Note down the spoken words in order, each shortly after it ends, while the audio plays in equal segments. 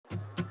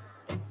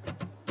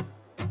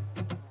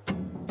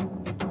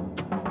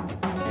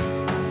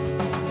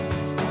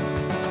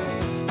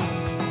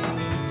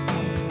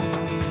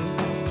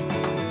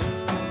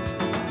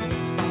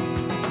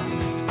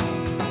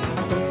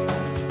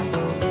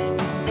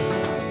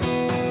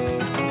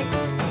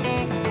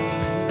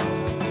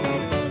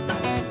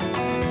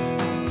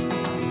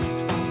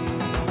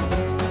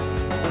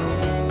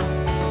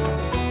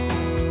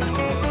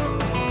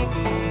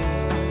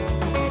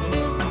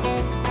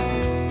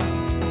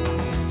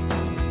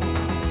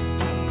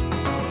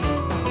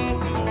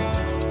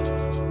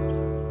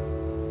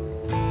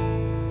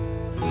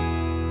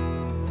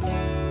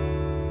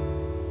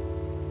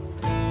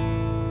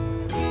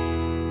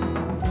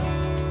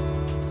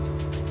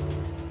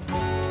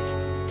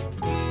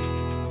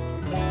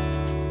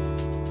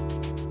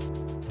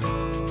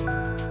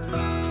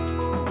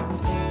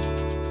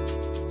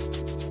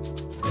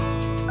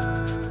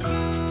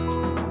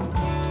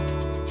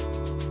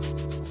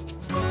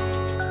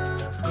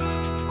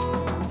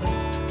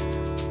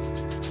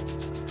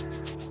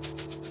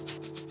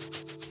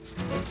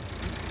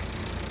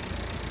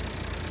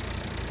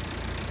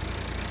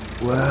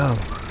Well,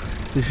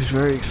 this is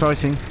very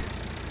exciting.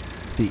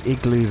 The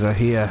igloos are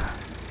here.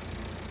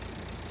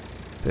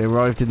 They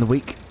arrived in the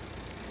week,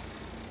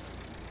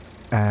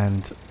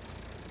 and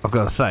I've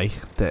got to say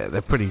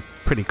they're pretty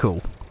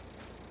cool.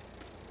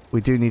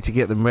 We do need to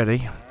get them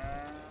ready.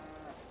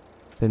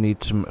 They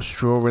need some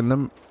straw in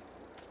them.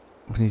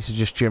 We need to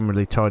just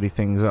generally tidy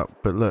things up.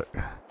 But look,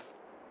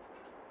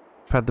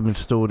 I've had them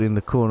installed in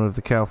the corner of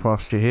the cow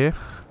pasture here.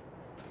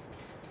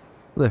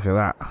 Look at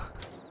that.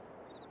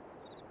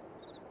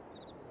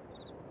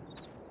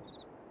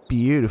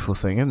 Beautiful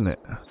thing, isn't it?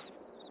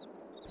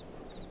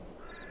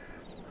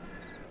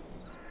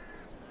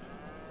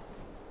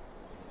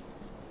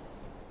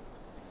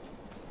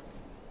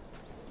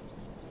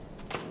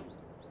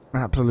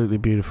 Absolutely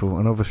beautiful.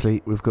 And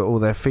obviously we've got all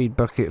their feed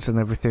buckets and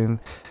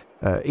everything.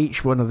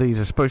 Each one of these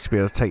is supposed to be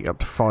able to take up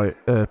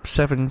to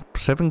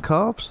seven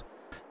calves.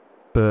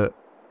 But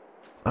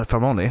if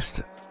I'm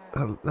honest,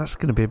 that's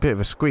going to be a bit of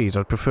a squeeze.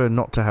 I'd prefer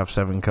not to have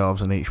 7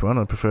 calves in each one.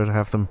 I'd prefer to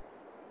have them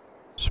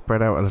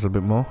spread out a little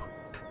bit more.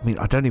 I mean,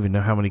 I don't even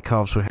know how many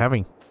calves we're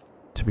having,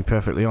 to be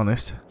perfectly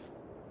honest.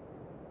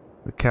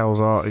 The cows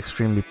are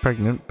extremely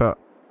pregnant, but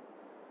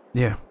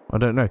yeah, I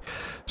don't know.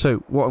 So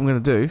what I'm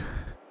going to do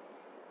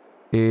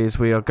is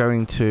we are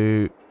going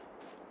to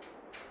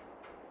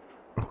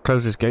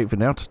close this gate for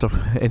now to stop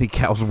any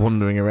cows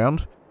wandering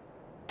around.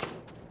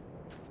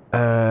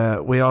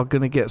 We are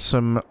going to get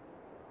some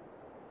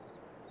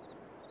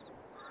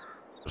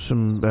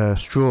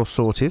straw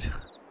sorted.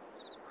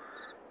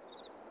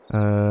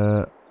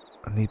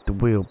 I need the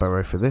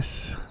wheelbarrow for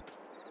this.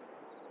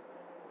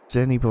 Does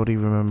anybody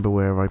remember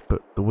where I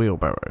put the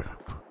wheelbarrow?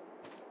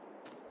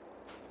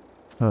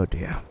 Oh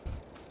dear.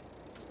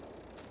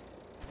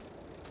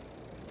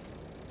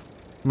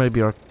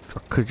 Maybe I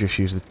could just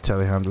use the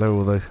telehandler,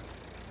 although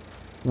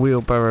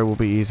wheelbarrow will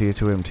be easier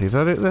to empty. Is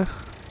that it there?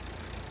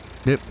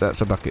 Yep,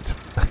 that's a bucket.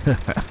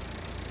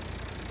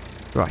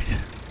 Right.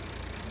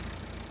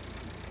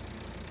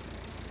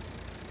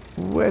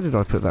 Where did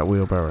I put that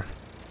wheelbarrow?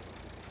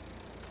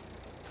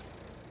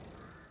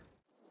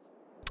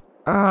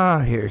 Ah,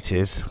 here it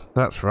is.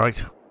 That's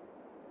right.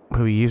 We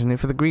were using it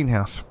for the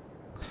greenhouse.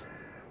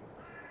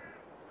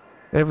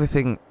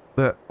 Everything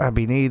that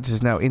Abby needs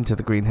is now into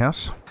the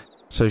greenhouse,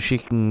 so she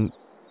can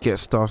get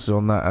started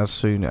on that as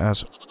soon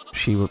as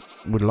she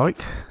would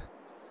like.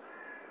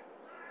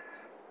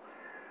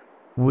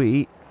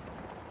 We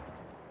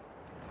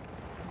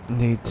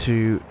need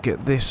to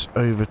get this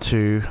over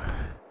to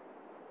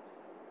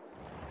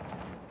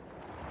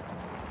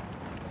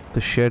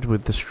the shed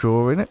with the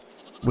straw in it.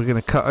 We're going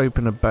to cut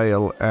open a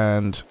bale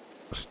and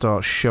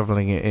start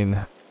shoveling it in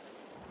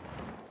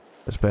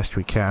as best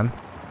we can.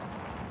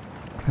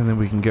 And then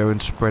we can go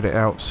and spread it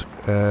out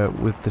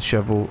with the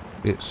shovel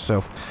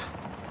itself.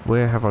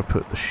 Where have I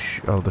put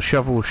the the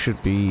shovel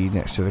should be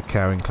next to the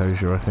cow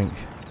enclosure, I think.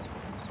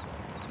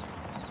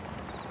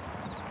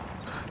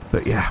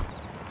 But yeah,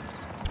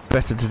 it's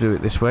better to do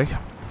it this way.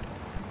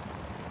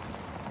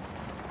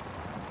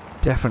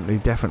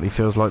 Definitely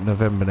feels like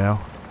November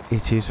now.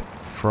 It is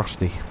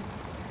frosty.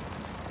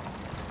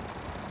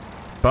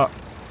 But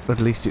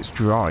at least it's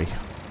dry.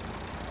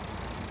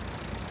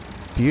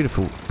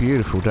 Beautiful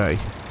day.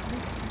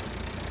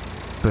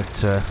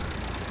 But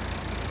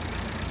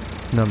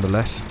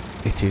nonetheless,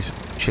 it is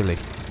chilly.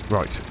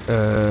 Right,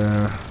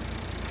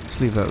 let's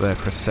leave that there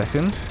for a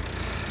second.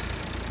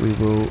 We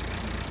will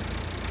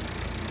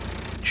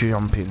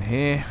jump in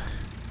here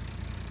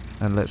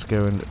and let's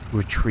go and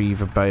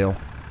retrieve a bale.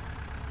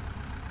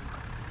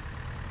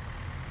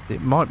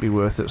 It might be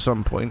worth at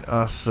some point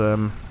us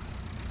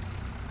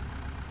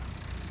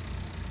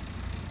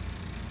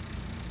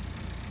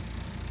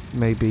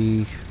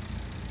maybe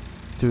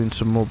doing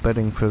some more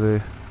bedding for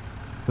the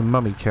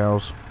mummy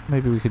cows.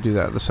 Maybe we could do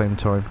that at the same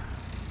time.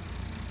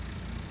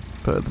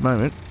 But at the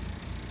moment,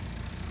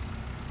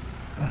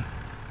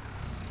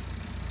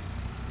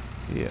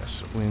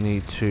 yes, we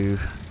need to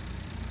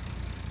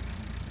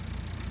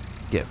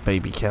get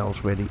baby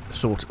cows ready,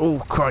 sorted. Oh,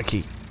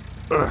 crikey!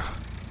 Ugh.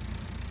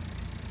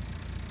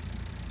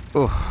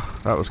 Oh,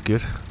 that was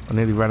good. I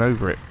nearly ran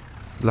over it.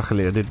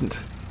 Luckily I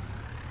didn't.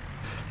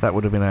 That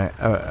would have been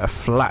a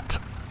flat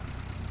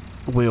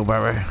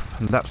wheelbarrow,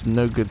 and that's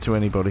no good to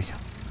anybody.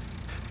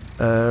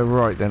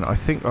 Right then, I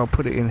think I'll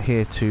put it in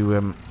here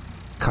to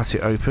cut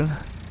it open,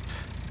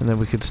 and then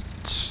we could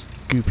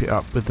scoop it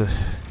up with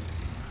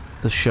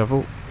the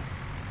shovel.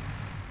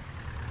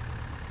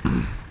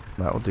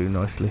 That'll do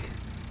nicely.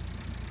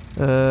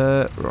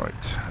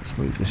 Right, let's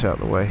move this out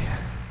of the way.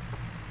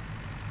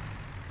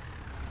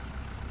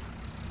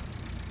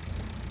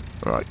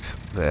 Right,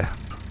 there.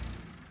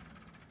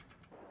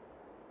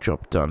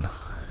 Job done.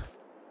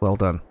 Well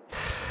done.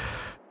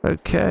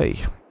 Okay.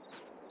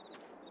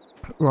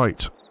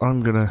 Right,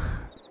 I'm gonna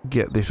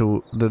get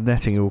the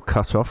netting all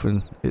cut off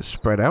and it's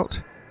spread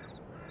out,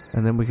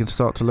 and then we can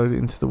start to load it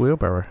into the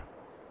wheelbarrow.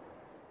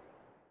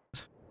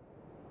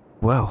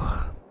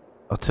 Well,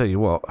 I'll tell you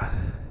what.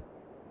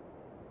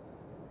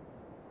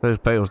 Those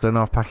bales don't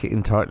half pack it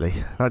in tightly.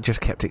 That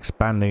just kept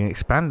expanding and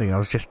expanding. I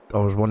was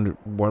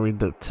worried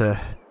that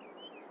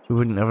we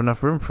wouldn't have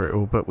enough room for it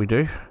all, but we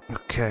do.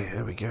 Okay,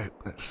 there we go.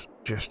 Let's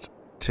just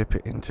tip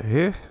it into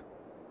here.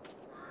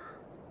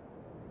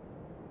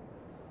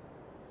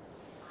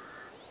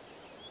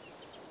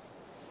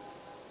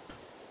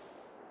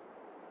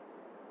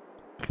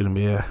 It's going to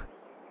be a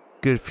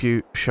good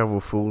few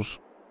shovelfuls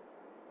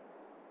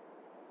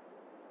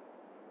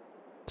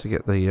to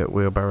get the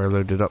wheelbarrow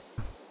loaded up.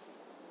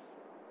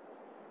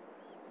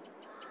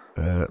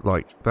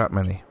 Like that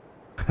many.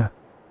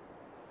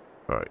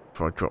 Right,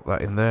 if I drop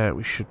that in there,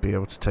 we should be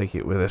able to take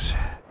it with us.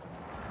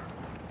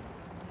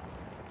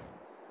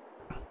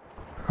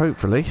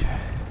 Hopefully,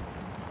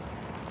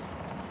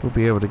 we'll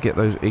be able to get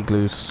those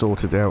igloos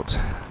sorted out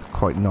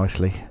quite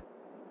nicely.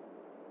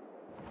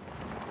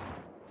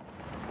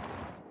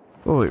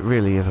 Oh, it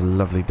really is a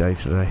lovely day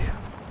today.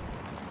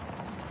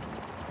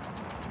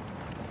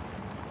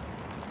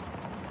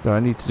 So I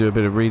need to do a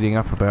bit of reading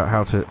up about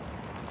how to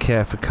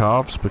care for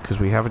calves, because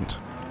we haven't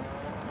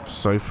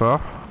so far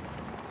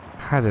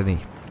had any.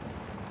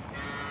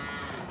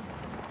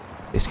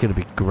 It's going to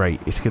be great.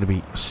 It's going to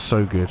be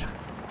so good.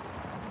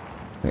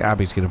 I think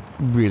Abby's going to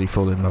really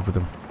fall in love with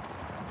them.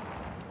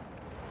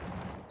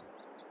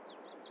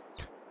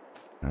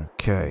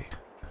 Okay.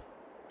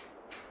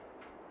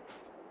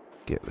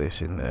 Get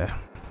this in there.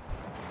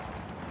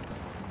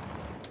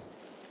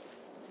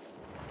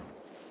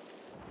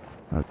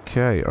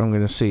 Okay, I'm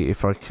going to see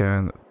if I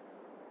can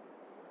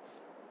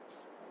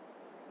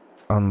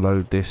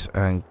unload this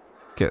and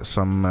get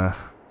some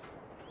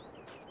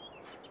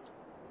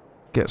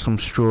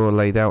straw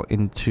laid out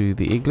into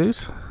the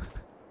igloos.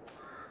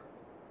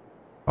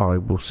 I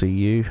will see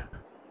you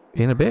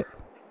in a bit.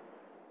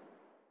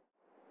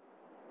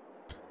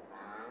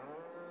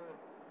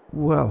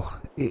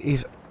 Well, it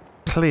is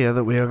clear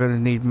that we are going to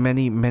need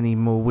many, many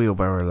more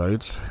wheelbarrow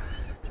loads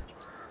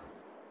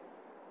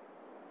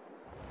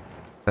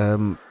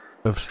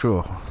of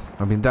straw.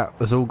 I mean, that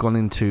has all gone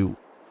into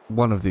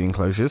one of the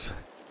enclosures,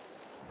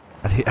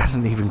 and it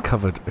hasn't even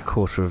covered a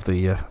quarter of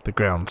the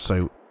ground.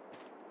 So,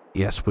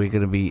 yes, we're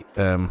going to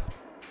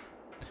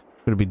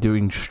be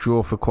doing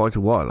straw for quite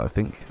a while, I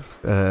think.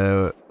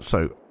 So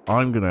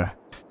I'm going to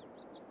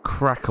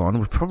crack on.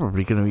 We're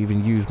probably going to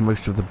even use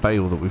most of the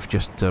bale that we've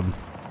just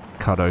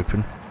cut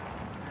open.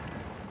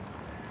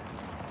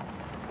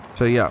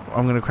 So yeah,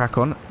 I'm going to crack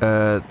on.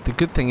 The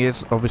good thing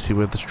is, obviously,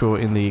 with the straw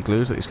in the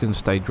igloos, that it's going to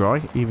stay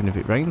dry, even if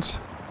it rains.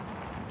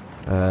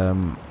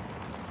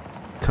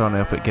 Can't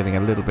help it getting a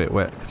little bit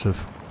wet because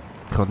of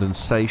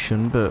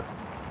condensation, but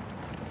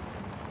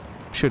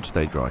should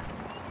stay dry.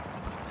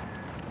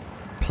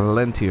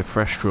 Plenty of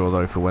fresh straw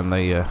though for when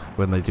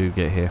they do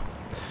get here.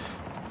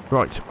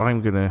 Right,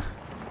 I'm going to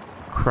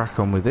crack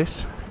on with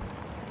this,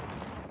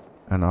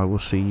 and I will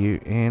see you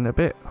in a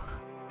bit.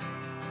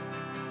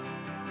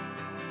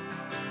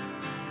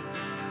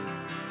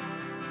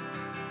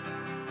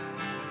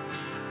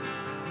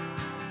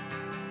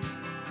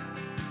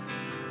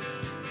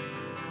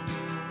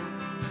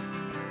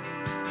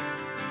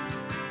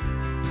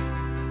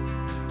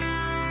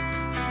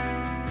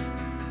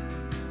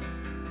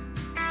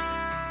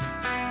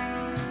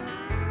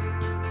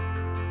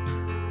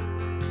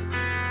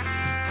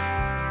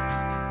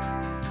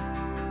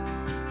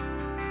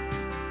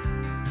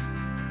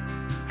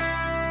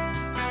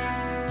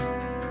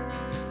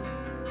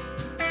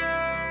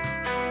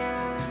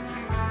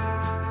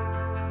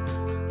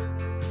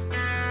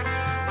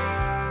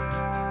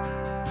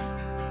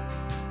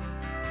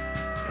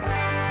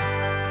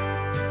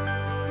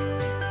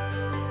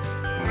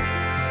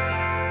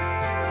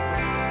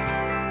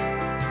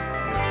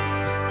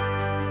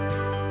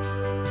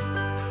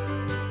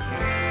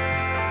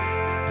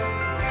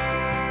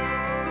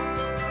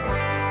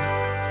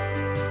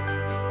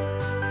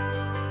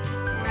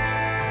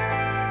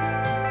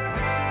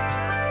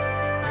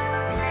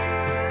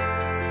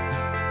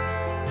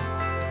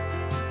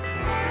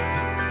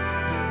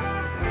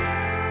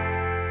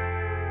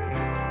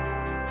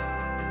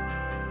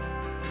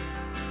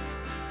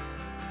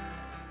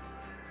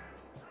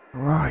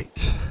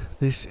 Right,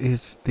 this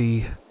is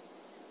the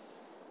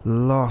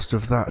last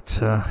of that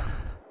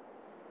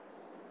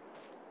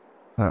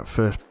that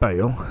first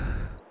bale.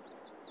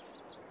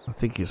 I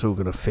think it's all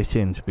going to fit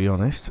in, to be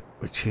honest,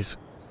 which is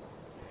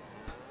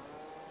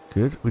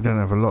good. We don't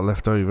have a lot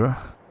left over.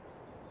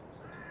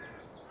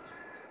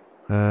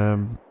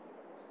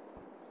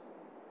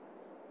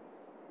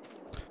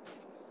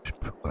 Just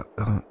put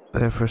that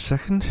there for a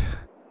second.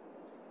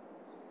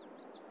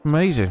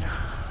 Amazing.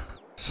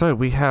 So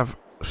we have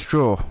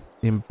straw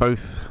in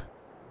both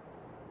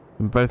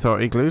our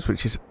igloos,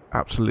 which is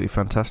absolutely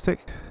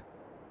fantastic.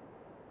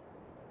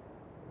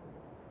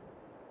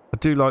 I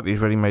do like these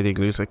ready-made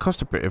igloos. They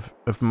cost a bit of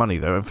money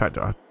though. In fact,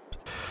 I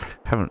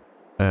haven't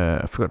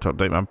I forgot to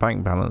update my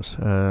bank balance.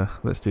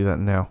 Let's do that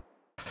now.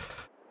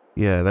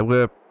 Yeah, they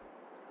were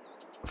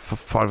for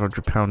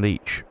 £500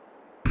 each,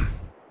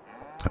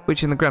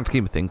 which in the grand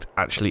scheme of things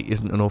actually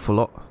isn't an awful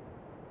lot,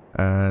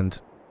 and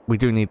we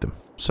do need them.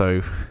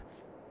 So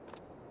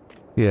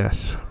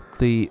Yes.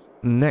 The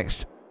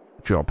next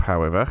job,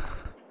 however,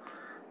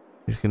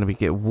 is going to be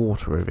get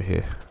water over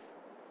here.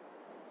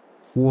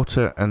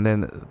 Water, and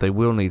then they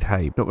will need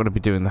hay. Not going to be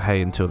doing the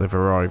hay until they've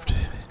arrived.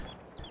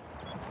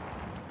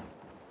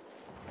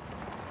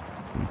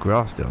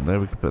 Grass down there,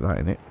 we could put that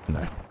in it.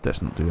 No,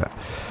 let's not do that.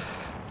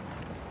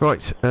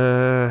 Right,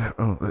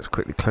 oh, let's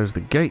quickly close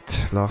the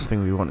gate. Last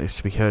thing we want is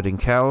to be herding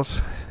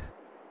cows.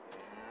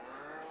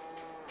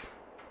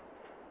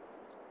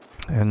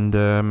 And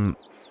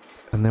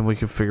then we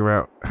can figure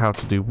out how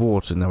to do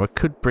water. Now, I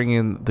could bring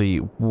in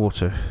the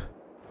water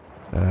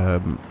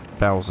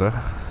Bowser.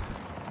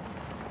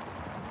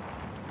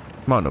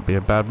 Might not be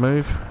a bad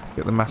move.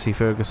 Get the Massey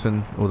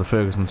Ferguson, or the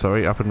Ferguson,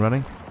 sorry, up and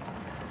running.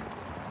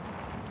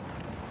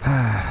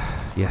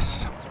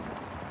 Yes.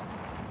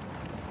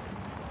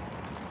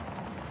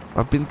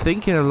 I've been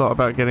thinking a lot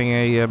about getting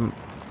a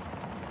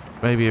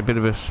maybe a bit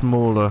of a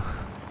smaller,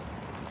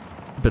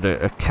 but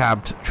a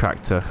cabbed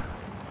tractor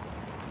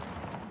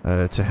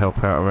to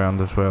help out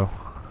around as well.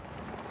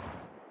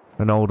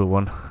 An older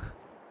one.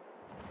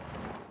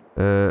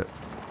 Where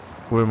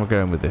am I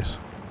going with this?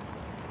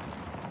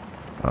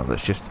 Oh,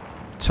 let's just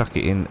tuck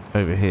it in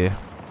over here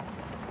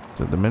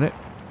at the minute.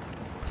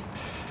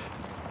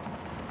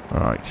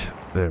 Alright,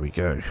 there we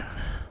go.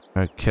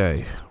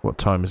 Okay, what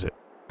time is it?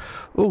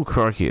 Oh,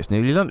 crikey, it's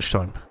nearly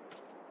lunchtime.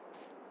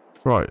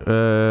 Right,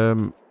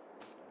 well,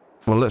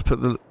 let's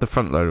put the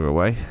front loader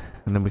away,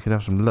 and then we can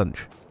have some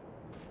lunch.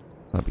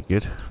 That'd be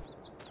good.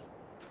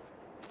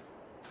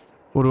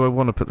 Or do I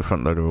want to put the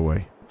front loader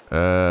away?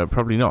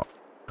 Probably not,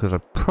 because I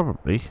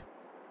probably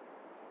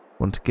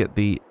want to get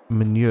the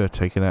manure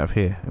taken out of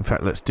here. In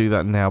fact, let's do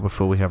that now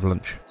before we have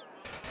lunch.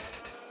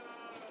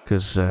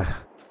 Because,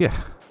 yeah,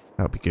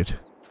 that'll be good.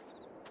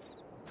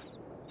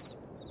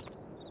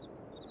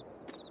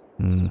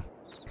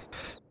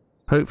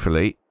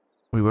 Hopefully,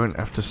 we won't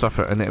have to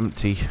suffer an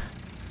empty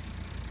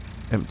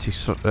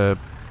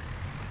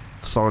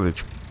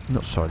silage,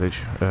 not silage,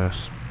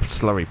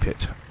 slurry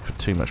pit for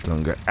too much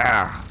longer.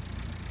 Ah!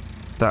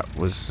 That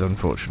was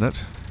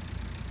unfortunate.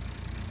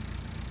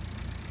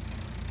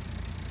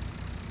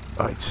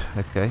 Right,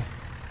 okay.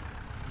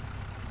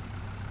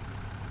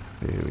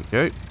 Here we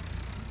go.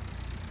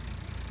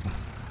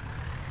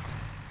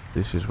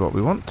 This is what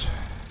we want.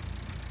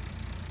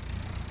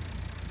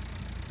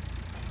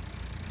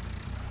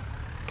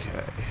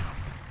 Okay.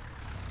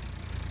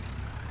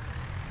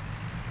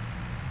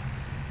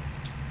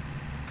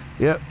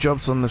 Yep,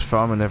 jobs on this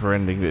farm are never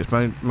ending, but it's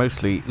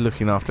mostly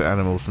looking after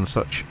animals and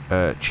such.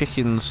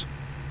 Chickens,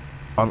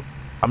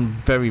 I'm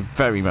very,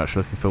 very much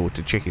looking forward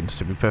to chickens,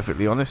 to be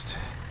perfectly honest.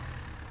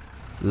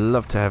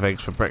 Love to have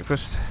eggs for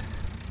breakfast.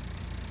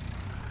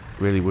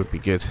 Really would be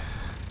good.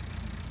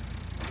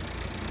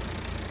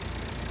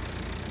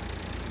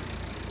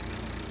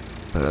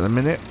 But at the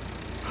minute,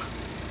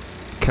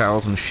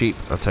 cows and sheep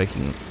are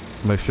taking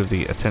most of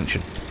the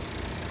attention.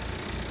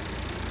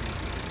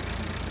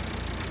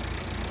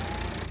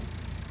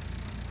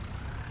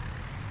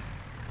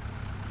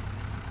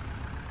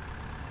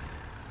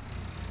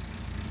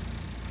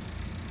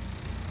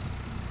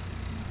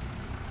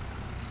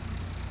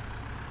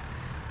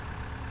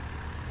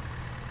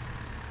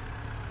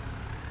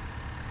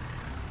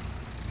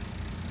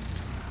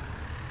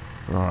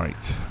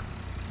 Right.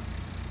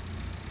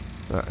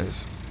 That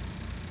is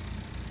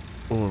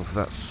all of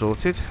that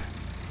sorted.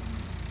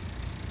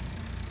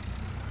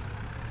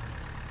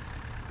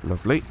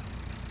 Lovely.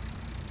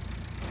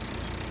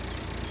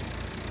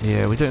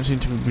 Yeah, we don't seem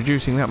to be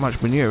producing that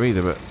much manure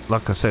either, but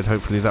like I said,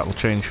 hopefully that will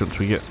change once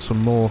we get some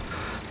more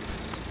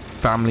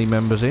family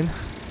members in.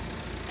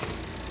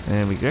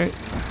 There we go.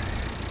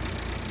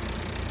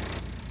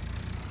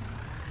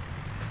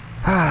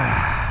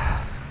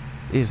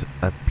 It is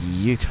a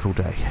beautiful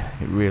day.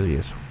 It really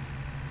is.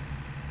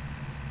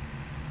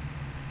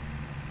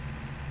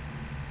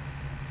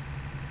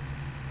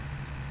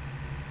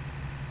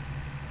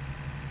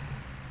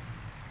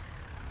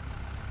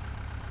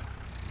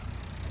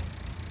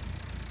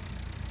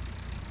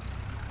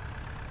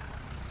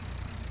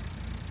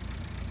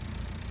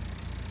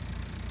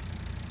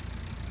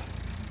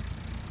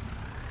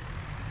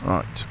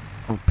 Right,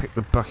 I'll pick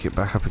the bucket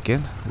back up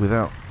again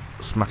without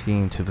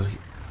smacking into the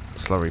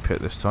slurry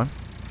pit this time.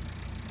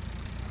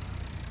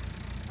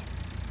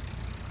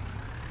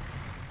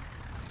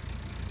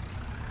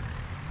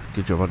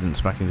 Good job I didn't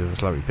smack into the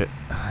slurry pit.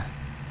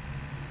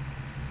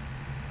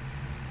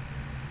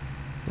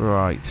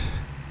 Right.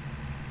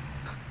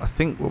 I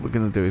think what we're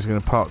going to do is going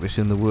to park this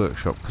in the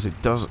workshop because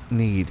it does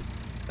need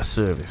a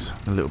service,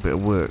 a little bit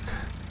of work.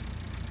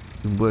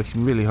 It's been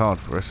working really hard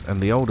for us,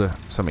 and the older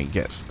something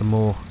gets, the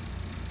more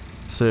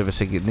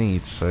servicing it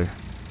needs, so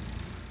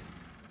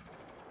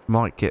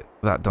might get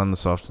that done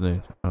this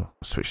afternoon. Oh, I'll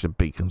switch the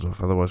beacons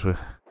off, otherwise we'll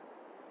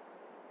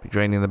be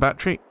draining the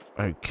battery.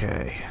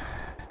 Okay.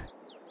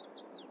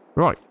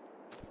 Right,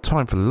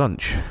 time for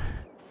lunch.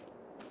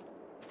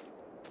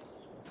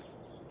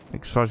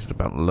 Excited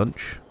about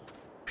lunch.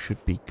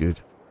 Should be good.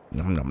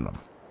 Nom nom nom.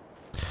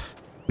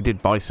 We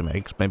did buy some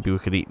eggs. Maybe we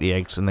could eat the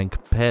eggs and then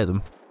compare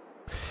them.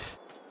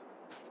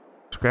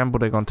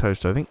 scrambled egg on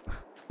toast, I think.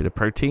 Bit of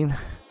protein.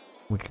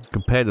 We can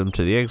compare them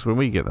to the eggs when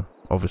we get them.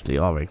 Obviously,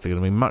 our eggs are going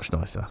to be much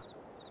nicer.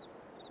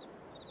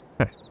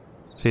 Okay,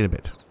 see you in a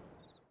bit.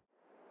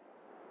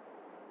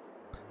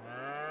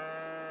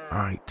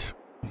 Right,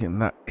 getting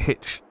that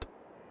hitched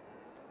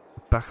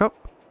back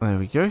up. There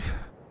we go.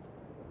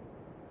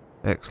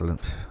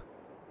 Excellent.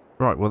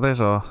 Right, well, there's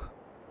our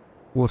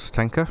water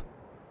tanker.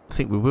 I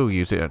think we will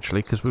use it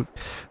actually because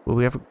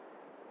we haven't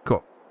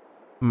got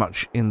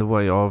much in the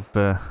way of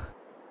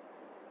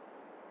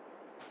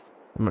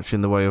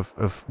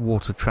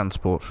water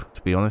transport,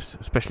 to be honest,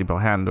 especially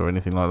by hand or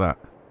anything like that.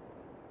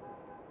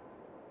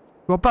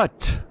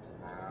 Robert!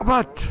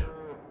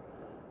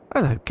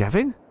 Hello,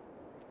 Gavin.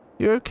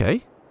 You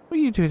okay? What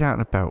are you doing out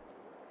and about?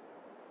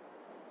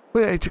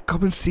 Well, I had to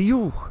come and see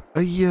you.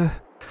 I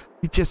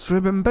just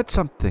remembered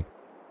something.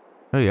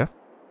 Oh yeah?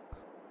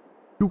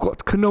 You got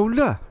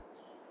canola.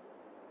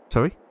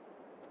 Sorry?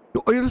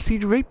 Your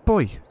oilseed rape,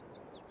 boy.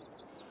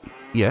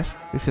 Yes,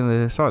 it's in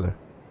the silo.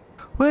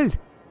 Well,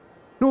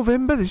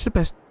 November is the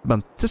best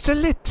month to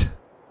sell it.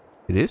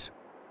 It is?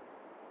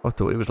 I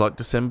thought it was like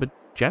December,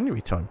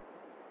 January time.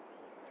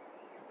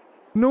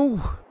 No,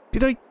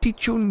 did I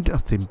teach you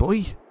nothing,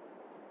 boy?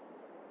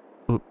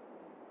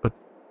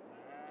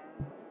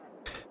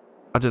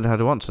 I don't know how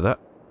to answer that.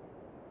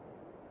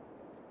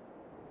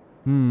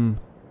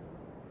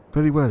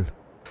 Very well.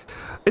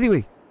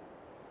 Anyway,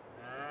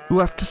 you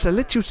have to sell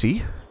it, you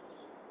see.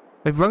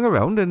 I've rung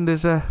around and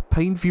there's a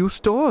Pineview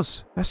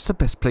stores. That's the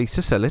best place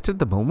to sell it at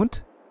the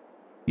moment.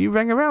 You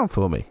rang around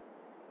for me?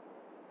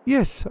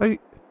 Yes, I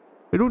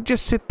don't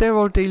just sit there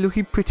all day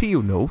looking pretty,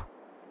 you know.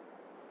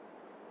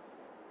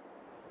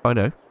 I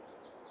know.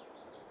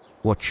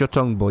 Watch your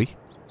tongue, boy.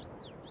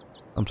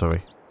 I'm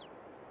sorry.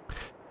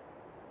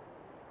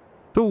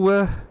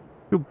 So,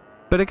 you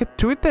better get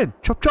to it then.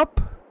 Chop chop.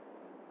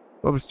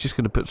 I was just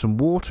going to put some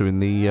water in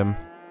the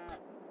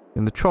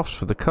troughs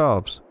for the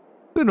calves.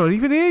 They're not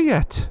even here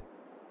yet.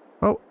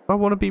 Oh, I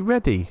want to be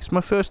ready. It's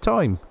my first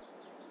time.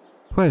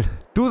 Well,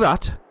 do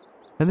that,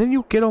 and then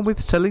you get on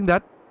with selling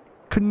that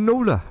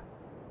canola.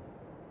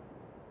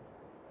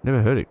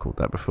 Never heard it called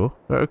that before.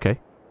 Oh, okay.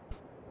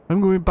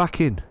 I'm going back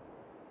in.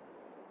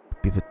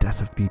 It'll be the death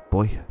of me,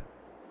 boy.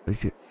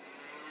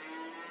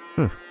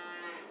 Huh.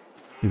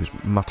 He was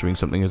muttering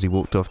something as he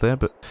walked off there,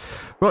 but...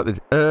 Right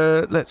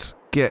then, let's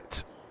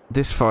get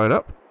this fired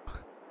up.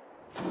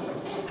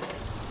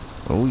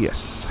 Oh,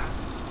 yes.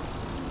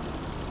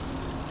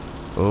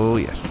 Oh,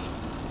 yes.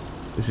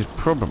 This is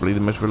probably the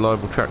most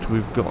reliable tractor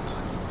we've got.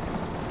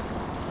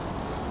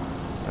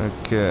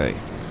 Okay.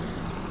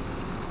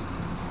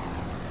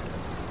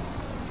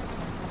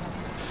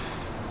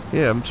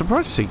 Yeah, I'm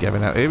surprised to see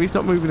Gavin out here. He's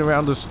not moving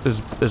around as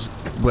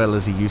well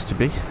as he used to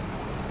be.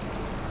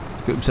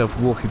 Got himself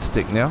a walking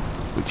stick now,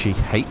 which he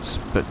hates,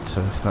 but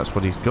that's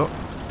what he's got.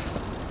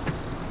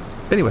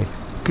 Anyway,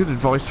 good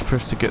advice for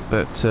us to get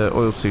that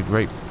oilseed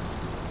rape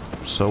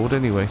sold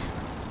anyway.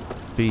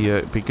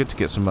 Be good to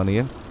get some money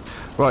in.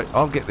 Right,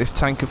 I'll get this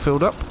tanker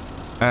filled up,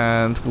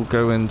 and we'll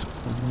go and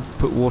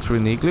put water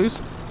in the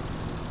igloos.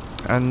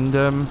 And,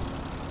 well,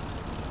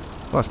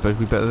 I suppose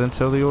we better then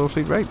sell the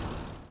oilseed rape.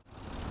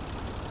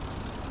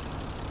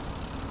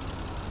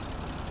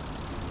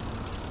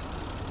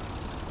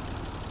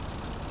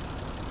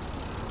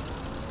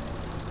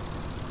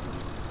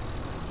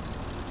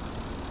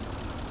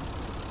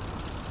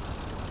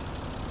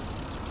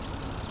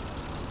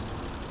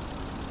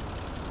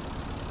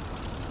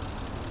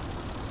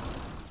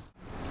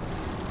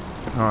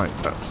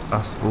 Right, that's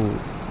us all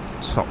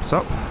topped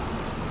up.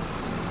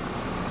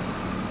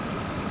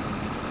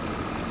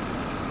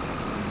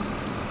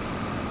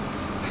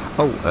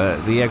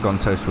 Oh, the egg on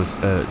toast was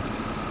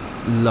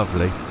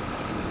lovely.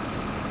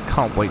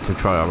 Can't wait to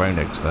try our own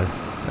eggs though.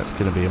 That's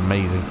going to be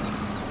amazing.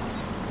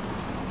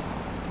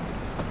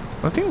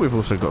 I think we've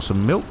also got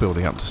some milk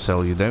building up to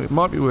sell, you know. It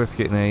might be worth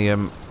getting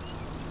a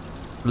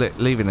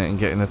leaving it and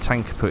getting a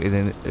tanker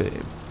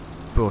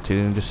brought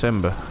in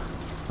December,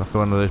 like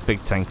one of those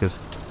big tankers.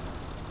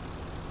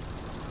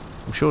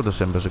 I'm sure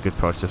December's a good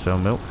price to sell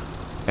milk.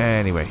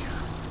 Anyway,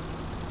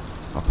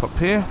 I'll pop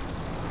here.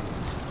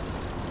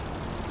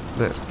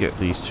 Let's get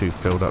these two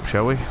filled up,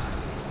 shall we?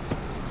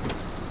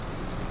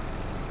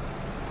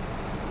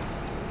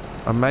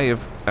 I may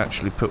have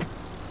actually put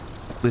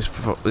this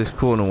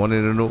corner one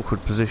in an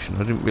awkward position. I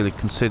didn't really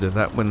consider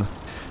that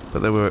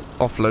but they were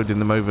offloading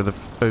them over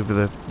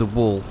the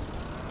wall.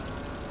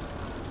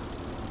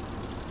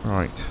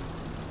 Right.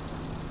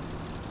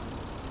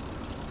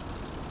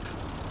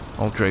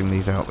 I'll drain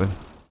these out then.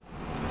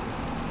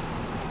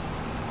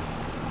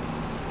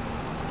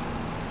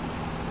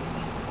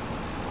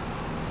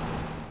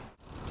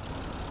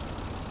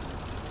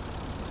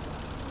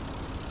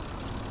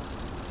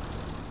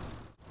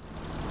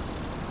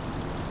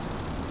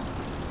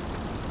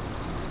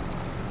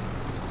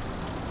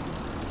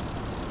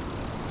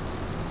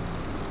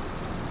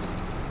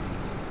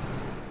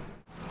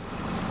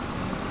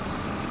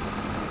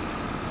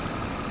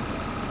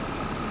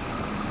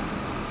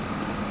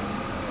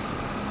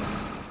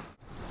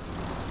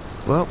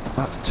 Well,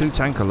 that's 2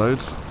 tanker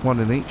loads,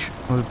 1 in each.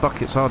 Those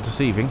buckets are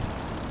deceiving.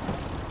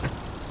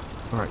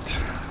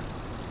 Right.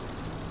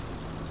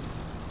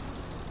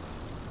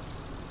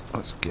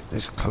 Let's get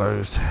this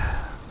closed.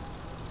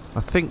 I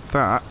think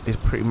that is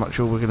pretty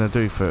much all we're going to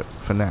do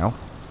for now.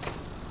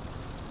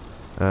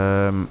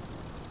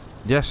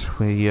 Yes,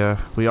 we are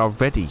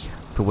ready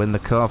for when the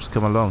calves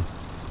come along.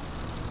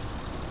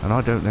 And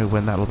I don't know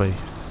when that'll be.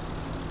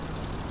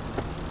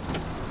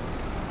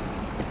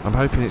 I'm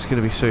hoping it's going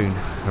to be soon.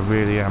 I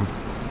really am.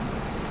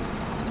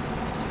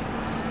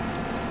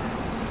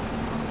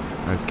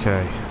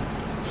 Okay.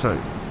 So,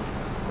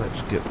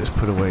 let's get this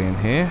put away in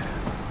here.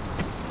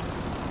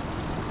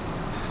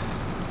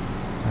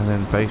 And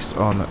then based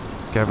on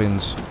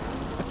Gavin's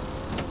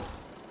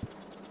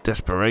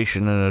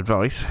desperation and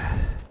advice,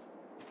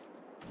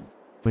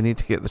 we need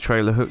to get the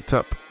trailer hooked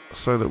up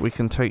so that we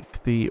can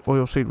take the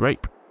oilseed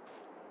rape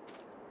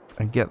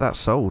and get that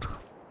sold.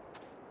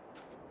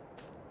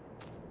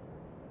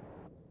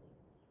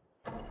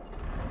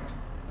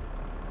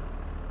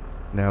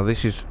 Now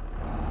this is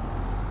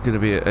going to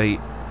be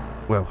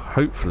well,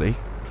 hopefully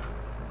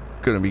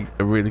going to be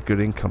a really good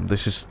income.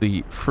 This is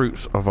the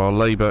fruits of our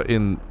labour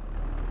in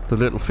the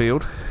little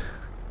field.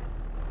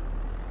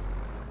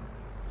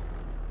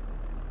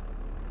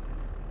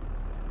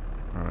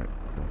 Alright,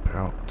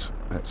 about,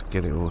 let's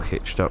get it all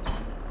hitched up.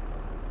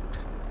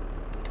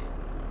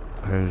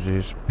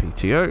 Hoses,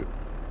 PTO,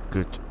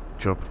 good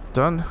job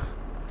done.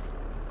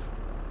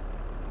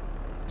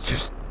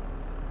 Just,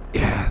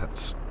 yeah,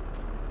 that's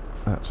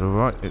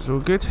alright, it's all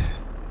good.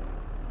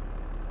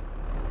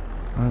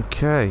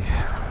 Okay.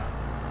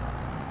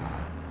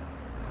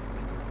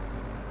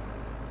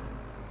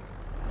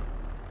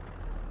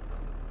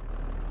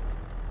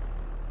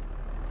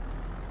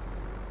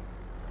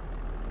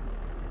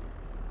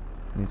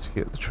 Need to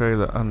get the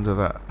trailer under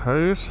that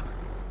hose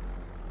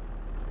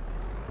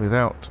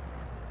without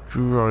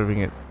driving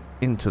it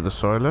into the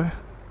silo.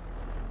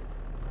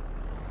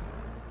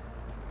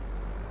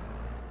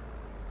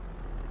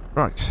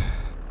 Right.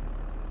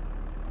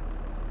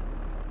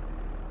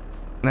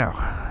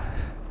 Now.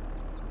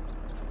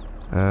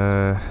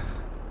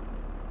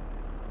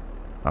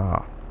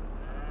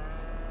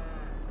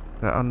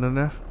 That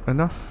underneath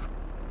enough?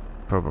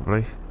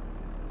 Probably.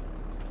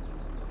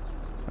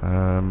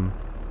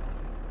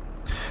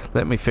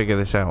 Let me figure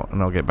this out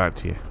and I'll get back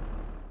to you.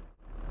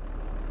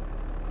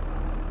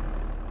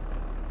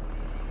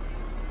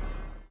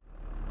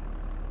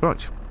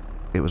 Right,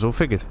 it was all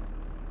figured.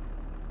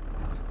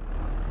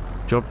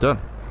 Job done.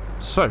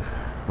 So,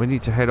 we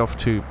need to head off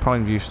to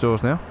Pineview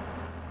stores now.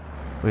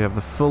 We have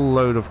the full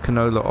load of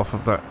canola off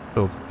of that,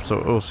 or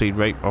oilseed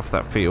rape off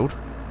that field,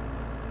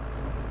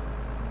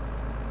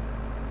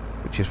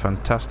 which is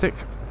fantastic.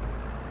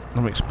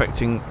 I'm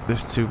expecting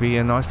this to be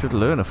a nice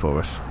little earner for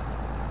us.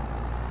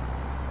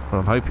 Well,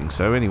 I'm hoping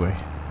so anyway.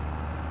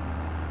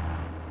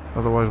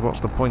 Otherwise, what's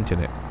the point in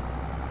it?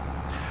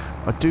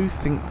 I do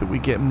think that we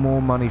get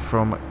more money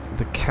from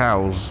the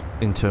cows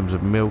in terms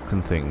of milk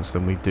and things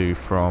than we do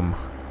from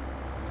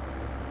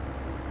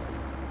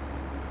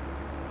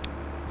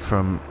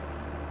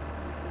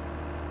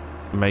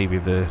maybe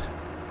the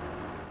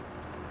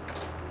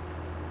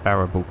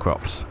arable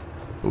crops.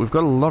 But we've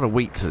got a lot of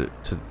wheat to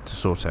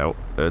sort out.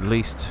 At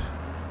least,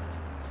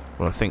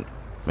 well, I think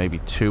maybe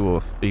 2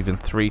 or even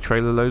 3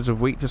 trailer loads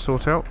of wheat to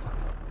sort out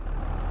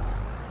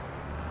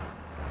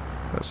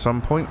at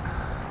some point.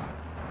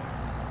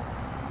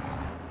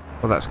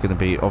 Well, that's going to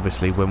be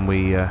obviously when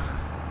we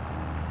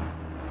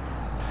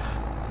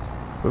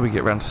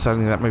get around to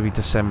selling that, maybe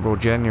December or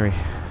January.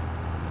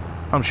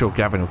 I'm sure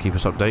Gavin will keep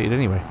us updated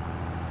anyway.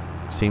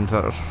 Seems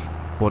that's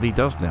what he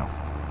does now.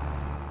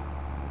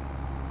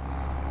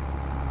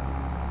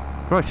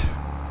 Right.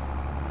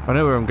 I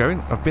know where I'm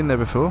going. I've been there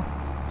before.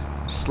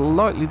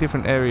 Slightly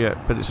different area,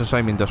 but it's the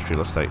same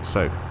industrial estate,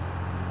 so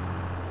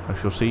I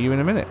shall see you in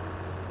a minute.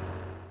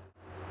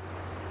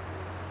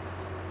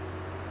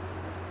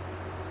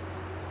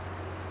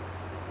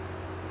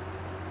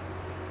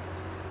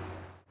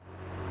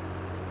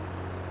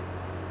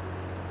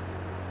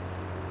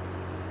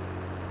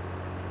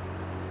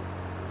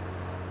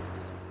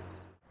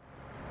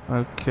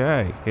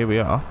 Okay, here we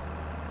are.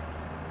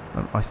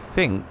 And I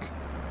think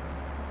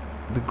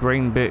the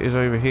grain bit is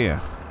over here.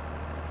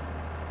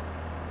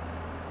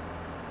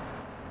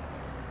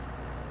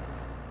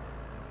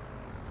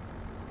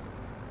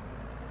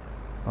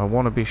 I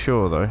want to be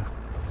sure though.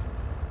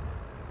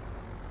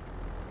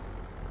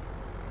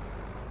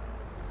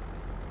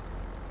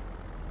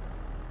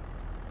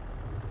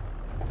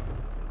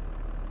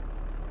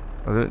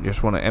 I don't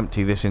just want to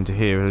empty this into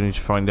here. I need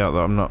to find out that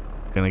I'm not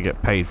going to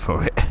get paid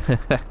for it.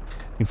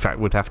 In fact,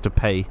 would have to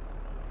pay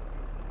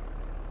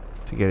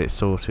to get it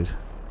sorted.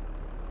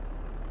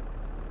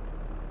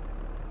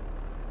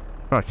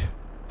 Right.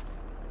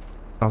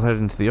 I'll head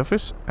into the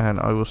office and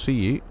I will see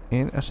you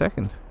in a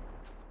second.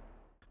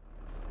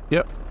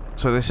 Yep.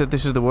 So they said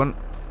this is the one.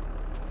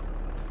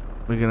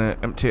 We're going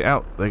to empty it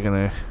out. They're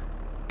going to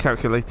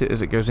calculate it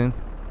as it goes in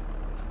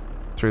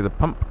through the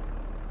pump.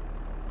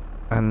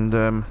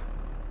 And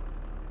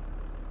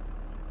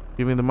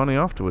give me the money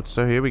afterwards.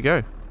 So here we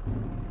go.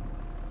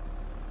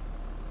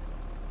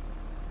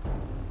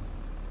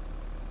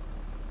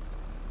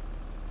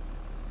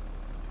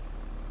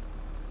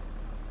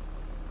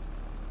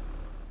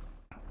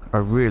 I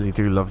really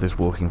do love this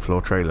walking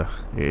floor trailer.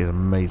 It is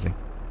amazing.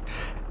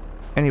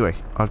 Anyway,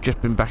 I've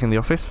just been back in the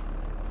office,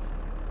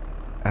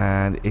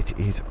 and it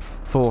is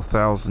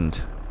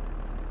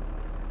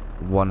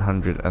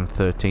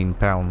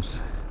 £4,113.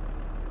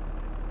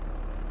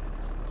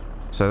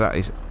 So that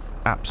is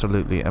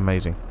absolutely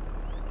amazing.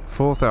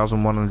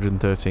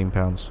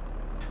 £4,113.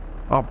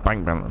 Our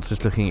bank balance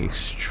is looking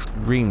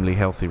extremely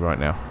healthy right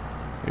now.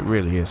 It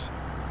really is.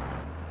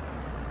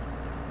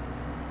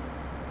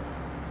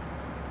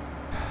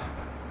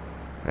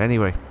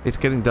 Anyway, it's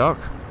getting dark.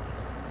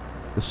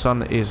 The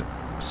sun is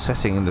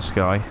setting in the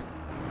sky.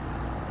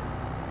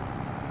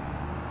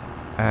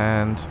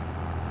 And,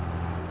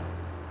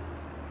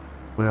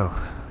 well,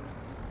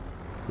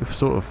 we've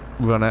sort of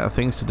run out of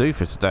things to do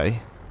for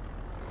today.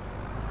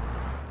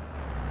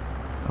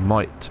 I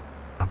might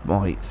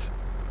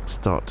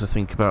start to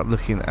think about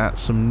looking at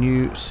some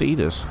new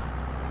seeders.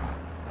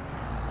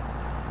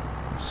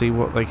 See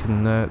what they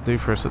can do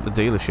for us at the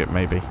dealership,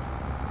 maybe,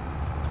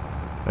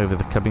 over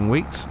the coming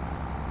weeks.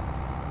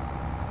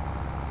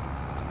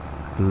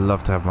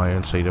 Love to have my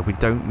own seeder. We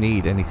don't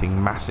need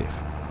anything massive.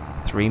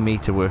 3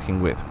 meter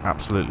working width,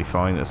 absolutely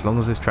fine. As long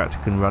as this tractor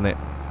can run it,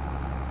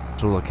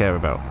 that's all I care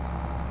about.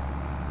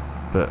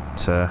 But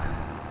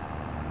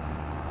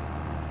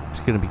it's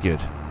going to be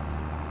good.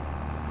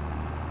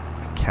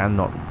 I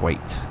cannot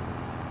wait.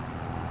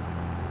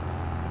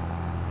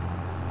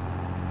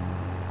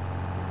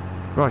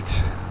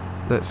 Right,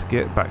 let's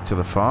get back to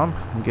the farm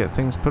and get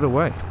things put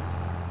away.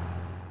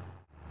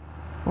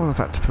 Well, I've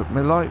had to put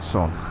my lights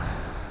on.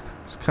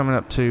 It's coming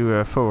up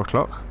to 4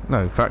 o'clock.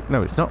 No, in fact,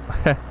 no, it's not.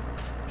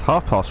 It's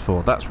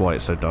 4:30. That's why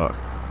it's so dark.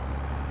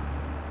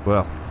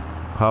 Well,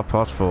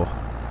 4:30.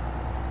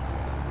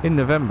 In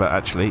November,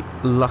 actually,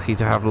 lucky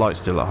to have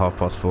lights still at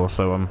 4:30,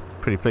 so I'm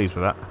pretty pleased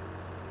with that.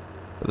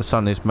 But the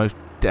sun is most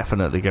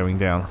definitely going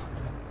down.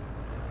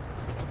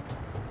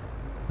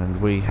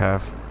 And we've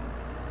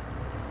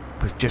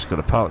just got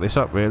to park this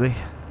up, really.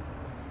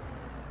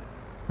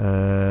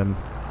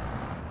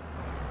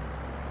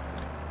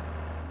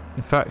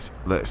 In fact,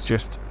 let's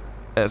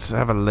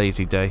have a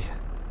lazy day.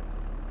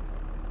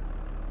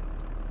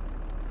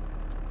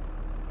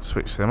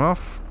 Switch them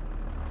off.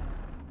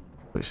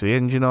 Switch the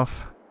engine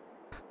off.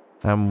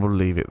 And we'll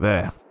leave it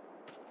there.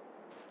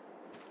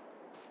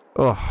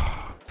 Oh,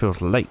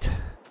 feels late.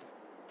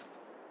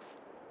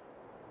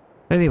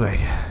 Anyway,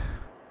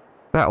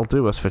 that'll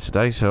do us for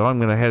today. So I'm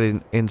going to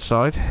head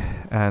inside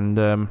and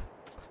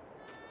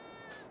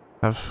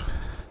have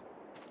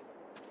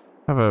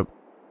a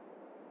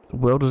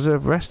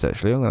well-deserved rest.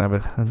 Actually, I'm going to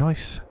have a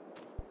nice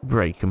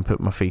break and put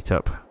my feet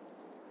up.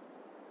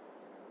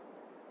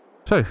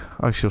 So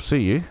I shall see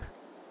you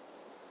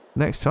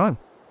next time.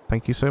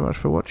 Thank you so much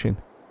for watching.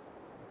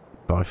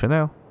 Bye for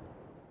now.